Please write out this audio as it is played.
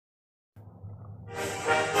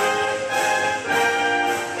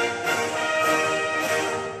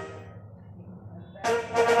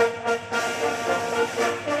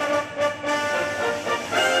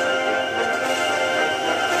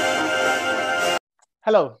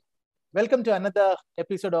Hello, welcome to another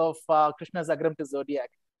episode of Krishna's Agram to Zodiac.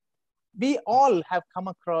 We all have come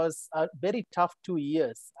across a very tough 2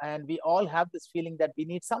 years, and we all have this feeling that we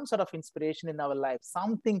need some sort of inspiration in our life,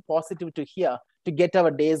 something positive to hear to get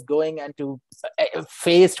our days going and to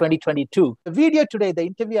face 2022. The video today, the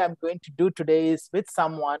interview I'm going to do today is with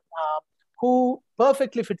someone who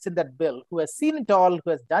perfectly fits in that bill, who has seen it all, who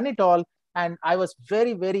has done it all. And I was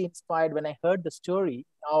very, very inspired when I heard the story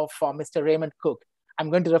of Mr. Raymond Cook. I'm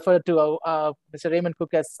going to refer to Mr. Raymond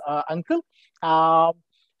Cook as Uncle.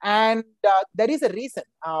 And there is a reason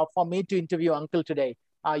for me to interview Uncle today.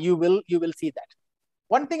 You will see that.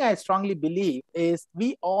 One thing I strongly believe is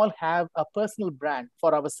we all have a personal brand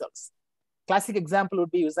for ourselves. Classic example would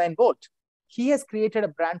be Usain Bolt. He has created a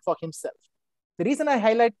brand for himself. The reason I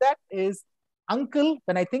highlight that is Uncle,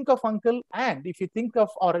 when I think of Uncle, and if you think of,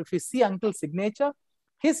 or if you see Uncle's signature,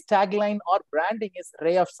 his tagline or branding is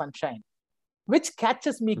Ray of Sunshine, which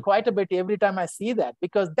catches me quite a bit every time I see that,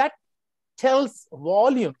 because that tells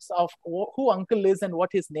volumes of who Uncle is and what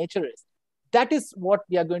his nature is. That is what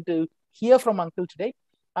we are going to hear from Uncle today.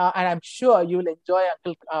 And I'm sure you will enjoy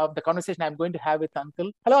Uncle, the conversation I'm going to have with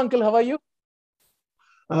Uncle. Hello, Uncle. How are you?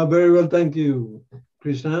 Very well. Thank you,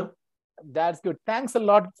 Krishna. That's good. Thanks a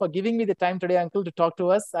lot for giving me the time today, Uncle, to talk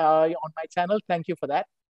to us on my channel. Thank you for that.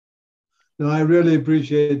 No, I really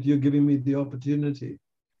appreciate you giving me the opportunity.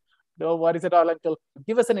 No worries at all, Uncle.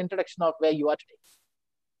 Give us an introduction of where you are today.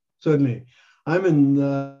 Certainly. I'm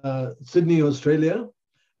in Sydney, Australia.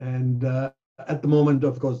 And at the moment,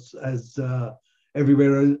 of course, as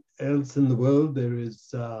everywhere else in the world, there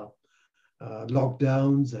is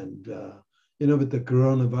lockdowns and, with the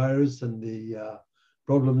coronavirus and the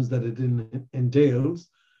problems that it entails.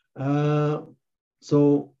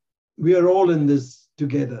 So we are all in this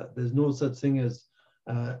together. There's no such thing as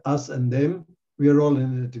us and them. We are all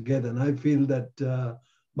in it together. And I feel that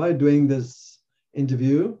by doing this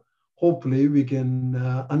interview, hopefully we can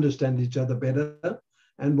understand each other better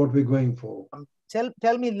and what we're going for.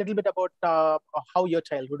 Tell me a little bit about how your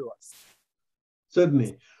childhood was.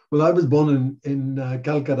 Certainly. Well, I was born in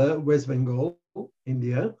Calcutta, West Bengal,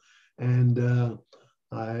 India. And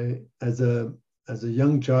I, as a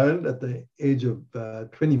young child, at the age of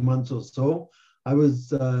 20 months or so, I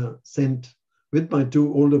was sent with my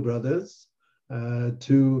two older brothers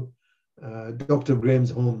to Dr. Graham's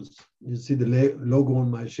Homes. You see the logo on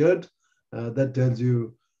my shirt. That tells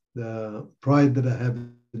you the pride that I have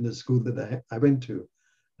in the school that I went to.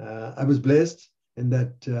 I was blessed in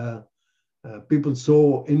that people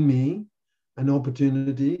saw in me an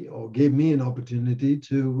opportunity, or gave me an opportunity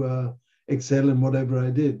to excel in whatever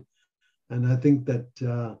I did. And I think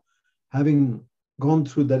that having gone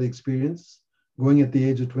through that experience, going at the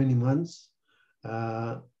age of 20 months,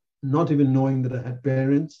 not even knowing that I had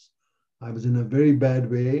parents, I was in a very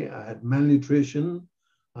bad way. I had malnutrition,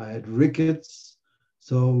 I had rickets.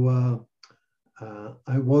 So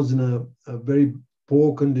I was in a very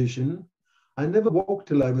poor condition. I never walked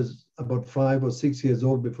till I was about 5 or 6 years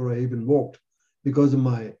old before I even walked, because of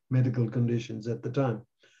my medical conditions at the time.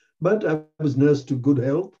 But I was nursed to good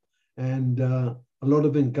health and a lot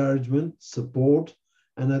of encouragement, support.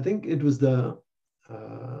 And I think it was the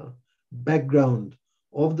background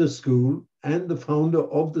of the school and the founder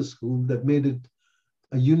of the school that made it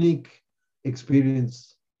a unique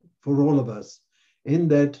experience for all of us, in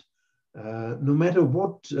that no matter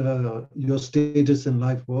what your status in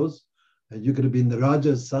life was, you could have been the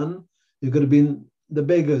Raja's son, you could have been the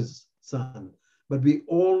beggar's son, but we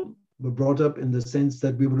all were brought up in the sense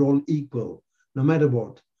that we were all equal, no matter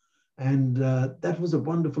what. And that was a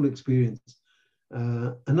wonderful experience.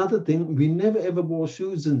 Another thing, we never ever wore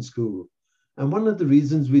shoes in school. And one of the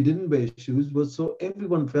reasons we didn't wear shoes was so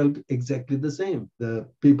everyone felt exactly the same. The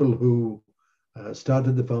people who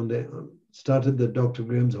started the Dr.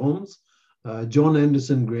 Graham's Homes, John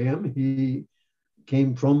Anderson Graham, he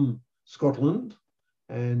came from Scotland,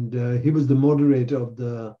 and he was the moderator of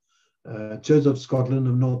the Church of Scotland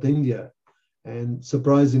of North India. And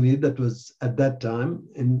surprisingly, that was at that time,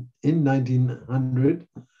 in 1900,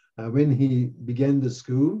 when he began the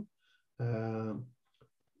school.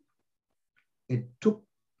 It took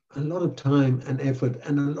a lot of time and effort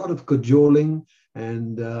and a lot of cajoling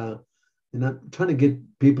and trying to get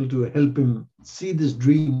people to help him see this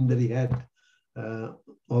dream that he had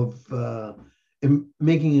of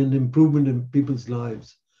making an improvement in people's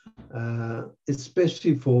lives,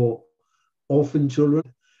 especially for orphan children.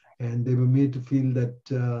 And they were made to feel that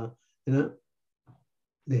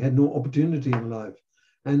they had no opportunity in life.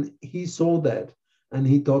 And he saw that, and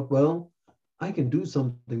he thought, well, I can do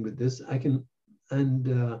something with this. I can,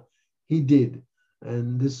 and he did.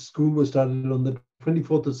 And this school was started on the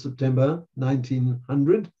 24th of September,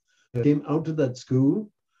 1900, came out of that school,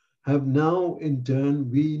 have now, in turn,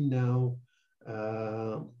 we now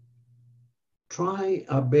try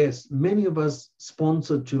our best. Many of us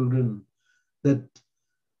sponsor children that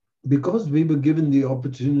because we were given the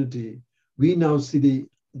opportunity, we now see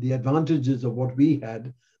the advantages of what we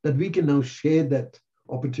had, that we can now share that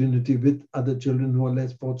opportunity with other children who are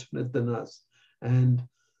less fortunate than us. And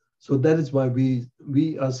so that is why we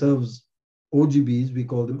ourselves, OGBs, we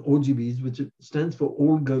call them OGBs, which stands for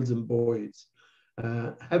Old Girls and Boys,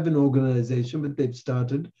 have an organization that they've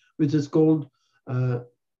started, which is called the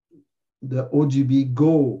OGB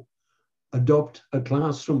Go, Adopt a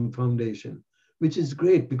Classroom Foundation, which is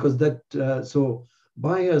great because that, so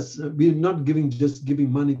by us, we're not just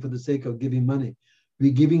giving money for the sake of giving money.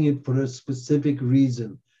 We're giving it for a specific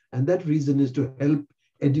reason. And that reason is to help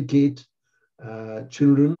educate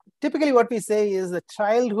children. Typically what we say is that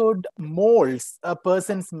childhood molds a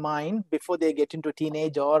person's mind before they get into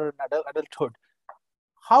teenage or adulthood.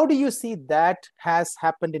 How do you see that has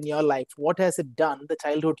happened in your life? What has it done, the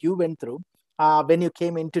childhood you went through when you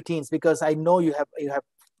came into teens? Because I know you have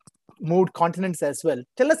moved continents as well.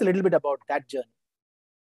 Tell us a little bit about that journey.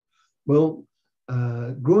 Well,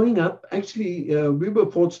 growing up, actually, we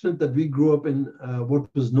were fortunate that we grew up in what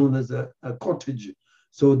was known as a cottage.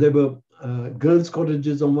 So there were girls'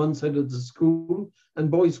 cottages on one side of the school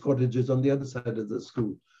and boys' cottages on the other side of the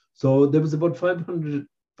school. So there was about 500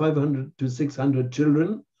 to 600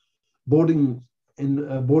 children boarding in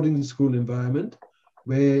a boarding school environment,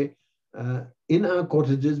 where in our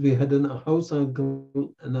cottages we had a house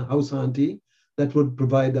uncle and a house auntie that would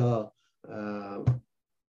provide our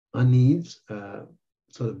needs,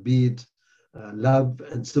 sort of be it love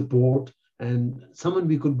and support, and someone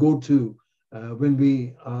we could go to when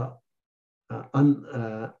we are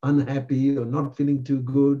unhappy or not feeling too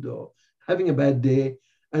good or having a bad day,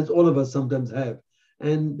 as all of us sometimes have.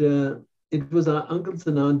 And it was our uncles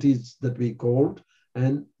and aunties that we called,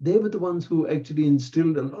 and they were the ones who actually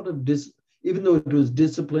instilled a lot of even though it was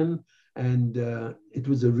discipline and it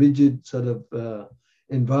was a rigid sort of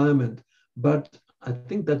environment, but I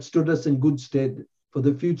think that stood us in good stead for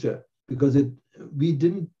the future, because we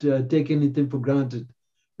didn't take anything for granted.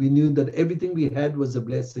 We knew that everything we had was a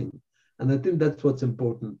blessing. And I think that's what's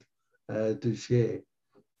important to share.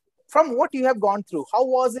 From what you have gone through, how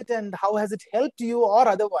was it and how has it helped you or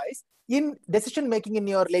otherwise in decision making in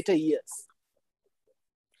your later years?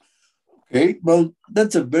 Okay, well,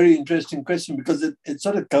 that's a very interesting question, because it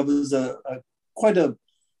sort of covers quite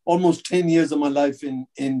almost 10 years of my life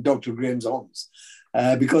in Dr. Graham's Arms.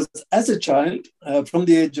 Because as a child, from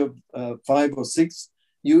the age of 5 or 6,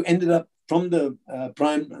 you ended up from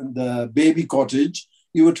the baby cottage,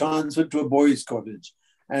 you were transferred to a boys' cottage.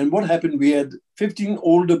 And what happened, we had 15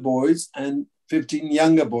 older boys and 15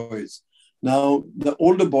 younger boys. Now, the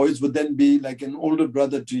older boys would then be like an older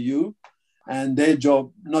brother to you, and their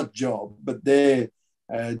but their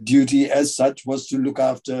duty as such was to look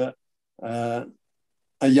after a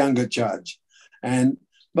younger charge.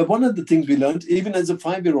 But one of the things we learned, even as a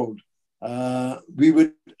 5-year-old, we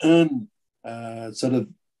would earn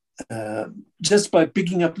just by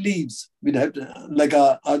picking up leaves. We'd have to, like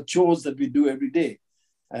our chores that we do every day.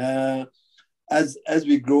 As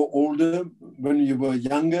we grow older, when you were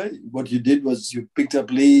younger, what you did was you picked up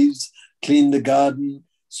leaves, cleaned the garden,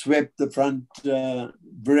 swept the front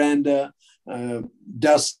veranda,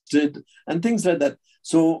 dusted, and things like that.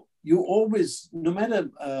 So you always, no matter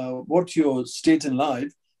what your state in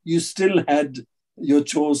life, you still had your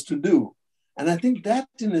chores to do. And I think that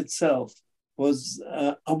in itself was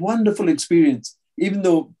a wonderful experience, even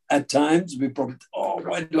though at times we probably,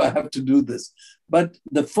 why do I have to do this? But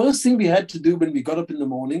the first thing we had to do when we got up in the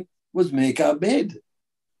morning was make our bed.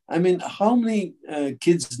 I mean, how many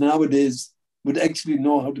kids nowadays would actually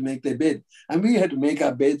know how to make their bed? And we had to make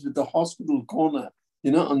our beds with the hospital corner,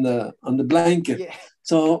 on the blanket. Yeah.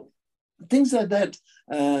 So things like that,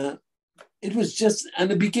 it was just,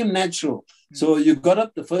 and it became natural. Mm-hmm. So you got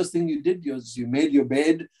up, the first thing you did was you made your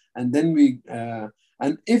bed, and then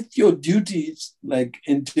and if your duties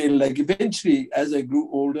eventually as I grew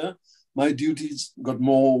older, my duties got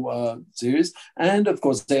more serious. And of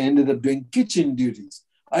course, I ended up doing kitchen duties.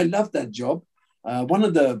 I loved that job. One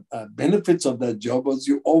of the benefits of that job was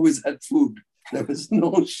you always had food. There was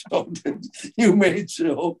no shortage. You made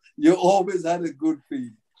sure you always had a good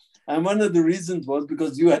feed. And one of the reasons was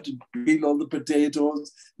because you had to peel all the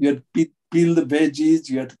potatoes, you had to peel the veggies,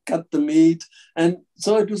 you had to cut the meat. And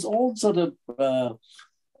so it was all sort of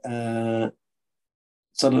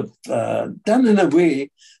done in a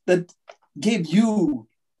way that gave you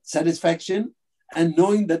satisfaction, and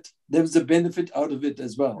knowing that there was a benefit out of it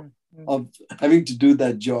as well, Mm. of having to do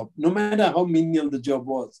that job, no matter how menial the job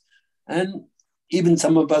was. And even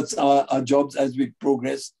some of us, our jobs, as we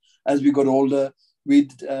progressed, as we got older,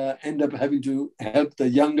 we'd end up having to help the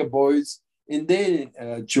younger boys in their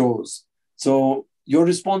chores. So your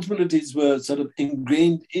responsibilities were sort of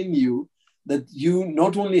ingrained in you, that you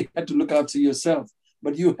not only had to look after yourself,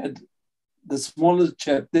 but you had the smallest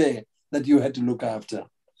chap there that you had to look after.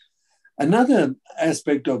 Another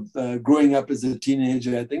aspect of growing up as a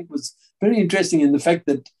teenager, I think, was very interesting in the fact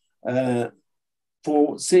that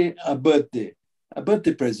for, say, a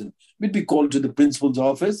birthday present, we'd be called to the principal's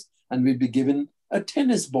office and we'd be given a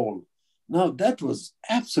tennis ball. Now, that was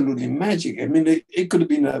absolutely magic. I mean, it could have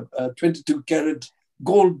been a 22-carat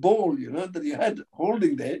gold ball, that you had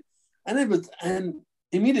holding there. And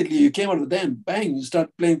immediately you came out of there and bang, you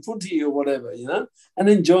start playing footy or whatever, and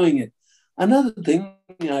enjoying it. Another thing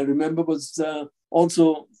I remember was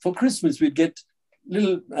also for Christmas, we'd get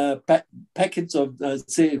little packets of,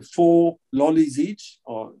 say, 4 lollies each,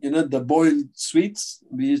 or, the boiled sweets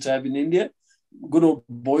we used to have in India, good old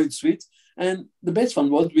boiled sweets. And the best one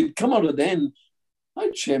was we'd come out of there and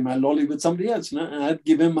I'd share my lolly with somebody else, and I'd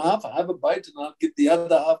give him half, I have a bite, and I'll give the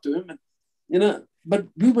other half to him. And, but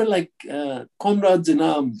we were like comrades in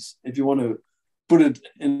arms, if you want to put it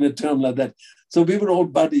in a term like that. So we were all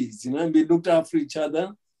buddies, and we looked after each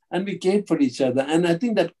other and we cared for each other. And I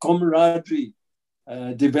think that camaraderie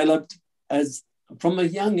developed as from a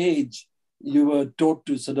young age. You were taught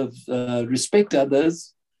to sort of respect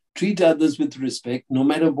others, treat others with respect, no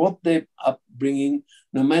matter what their upbringing,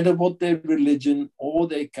 no matter what their religion or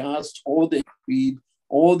their caste or their creed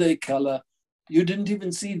or their color. You didn't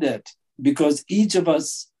even see that, because each of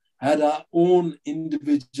us had our own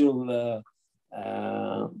individual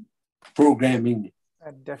programming.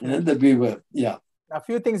 Definitely. That we were, A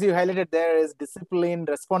few things you highlighted there is discipline,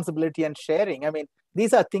 responsibility, and sharing. I mean,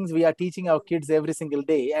 these are things we are teaching our kids every single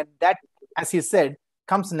day. And that, as you said,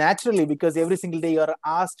 comes naturally, because every single day you are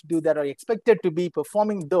asked to do that or expected to be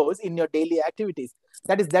performing those in your daily activities.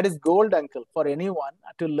 That is gold, uncle, for anyone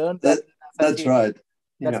to learn that. That's right.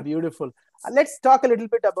 That's beautiful. Let's talk a little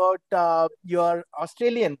bit about your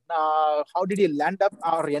Australian. How did you land up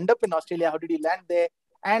or end up in Australia? How did you land there?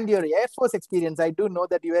 And your Air Force experience. I do know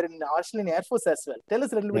that you were in the Australian Air Force as well. Tell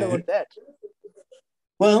us a little bit about that.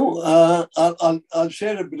 Well, I'll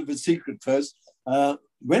share a bit of a secret first.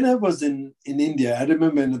 When I was in India, I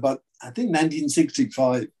remember in about, I think,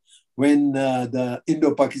 1965, when the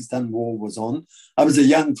Indo-Pakistan War was on. I was a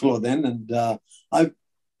young fellow then, and I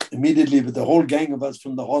immediately, with the whole gang of us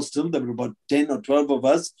from the hostel, there were about 10 or 12 of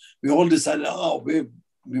us, we all decided,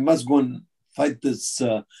 we must go and fight this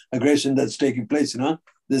aggression that's taking place,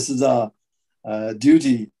 This is our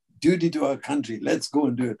duty to our country. Let's go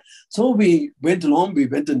and do it. So we went along, we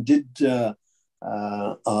went and did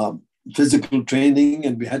physical training,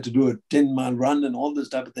 and we had to do a 10-mile run and all this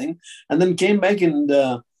type of thing. And then came back, and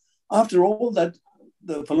after all that,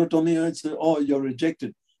 the fellow told me, "Oh, you're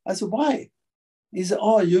rejected." I said, "Why?" He said,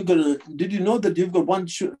 "Oh, did you know that you've got one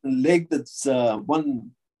leg that's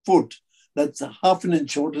 1 foot that's half an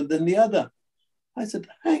inch shorter than the other?" I said,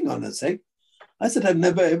 "Hang on a sec." I said, "I've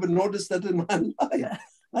never ever noticed that in my life."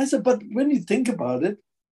 I said, "But when you think about it,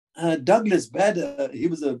 Douglas Bader, he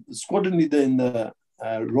was a squadron leader in the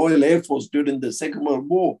Royal Air Force during the Second World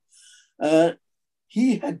War.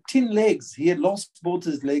 He had 10 legs. He had lost both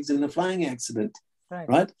his legs in a flying accident,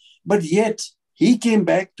 right? But yet he came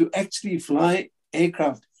back to actually fly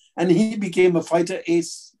aircraft, and he became a fighter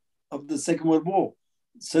ace of the Second World War.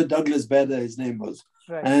 Sir Douglas Bader, his name was.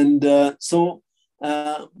 Right. And so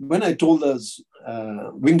when I told the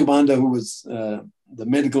wing commander, who was the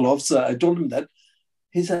medical officer, I told him that.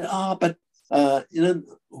 He said, but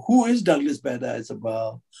who is Douglas Bader? I said,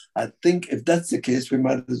 well, I think if that's the case, we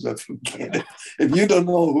might as well forget it. If you don't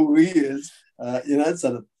know who he is,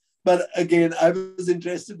 sort of. But again, I was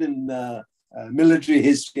interested in military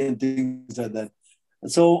history and things like that.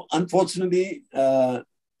 So unfortunately,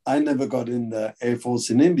 I never got in the Air Force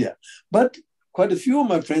in India. But quite a few of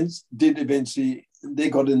my friends did eventually, they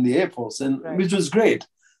got in the Air Force, and which was great.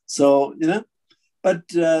 So, but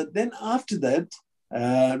then after that,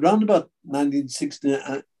 around about 1960,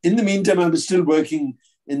 in the meantime, I was still working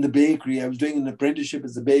in the bakery. I was doing an apprenticeship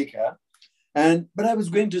as a baker. But I was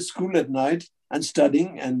going to school at night and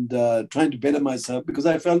studying and trying to better myself, because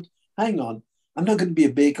I felt, hang on, I'm not going to be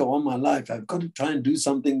a baker all my life. I've got to try and do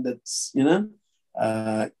something that's,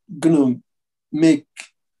 going to make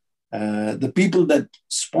the people that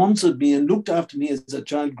sponsored me and looked after me as a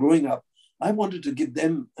child growing up, I wanted to give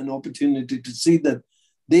them an opportunity to see that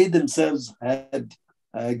they themselves had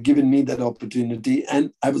given me that opportunity,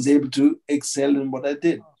 and I was able to excel in what I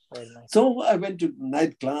did. Oh, very nice. So I went to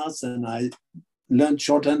night class and I learned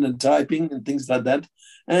shorthand and typing and things like that.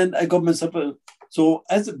 And I got myself so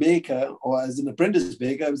as a baker or as an apprentice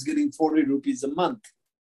baker, I was getting 40 rupees a month,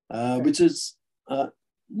 which is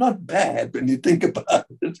not bad when you think about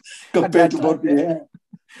it compared to what we have.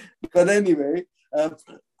 But anyway,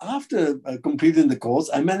 after completing the course,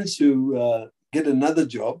 I managed to get another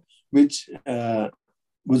job, which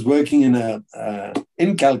was working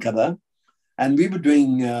in Calcutta. And we were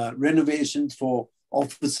doing renovations for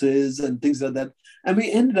offices and things like that. And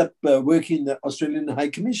we ended up working in the Australian High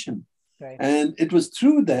Commission. Right. And it was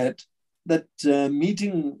through that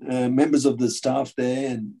meeting members of the staff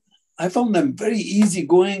there, and I found them very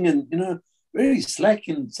easygoing and, very slack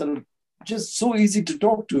and sort of just so easy to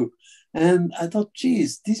talk to. And I thought,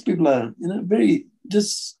 geez, these people are, very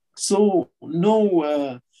just so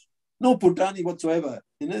no putani whatsoever.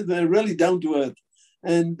 They're really down to earth.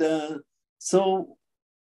 And so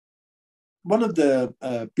one of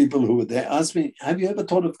the people who were there asked me, have you ever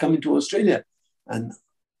thought of coming to Australia? And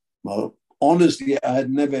well, honestly, I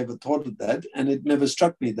had never ever thought of that. And it never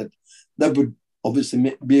struck me that would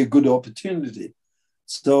obviously be a good opportunity.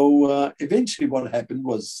 So eventually what happened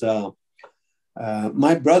was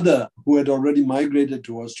my brother, who had already migrated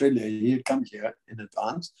to Australia, he had come here in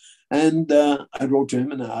advance. And I wrote to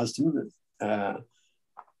him and I asked him,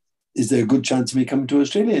 is there a good chance of me coming to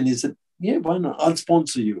Australia? And he said, yeah, why not? I'll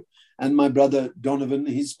sponsor you. And my brother, Donovan,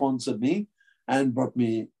 he sponsored me and brought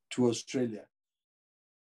me to Australia.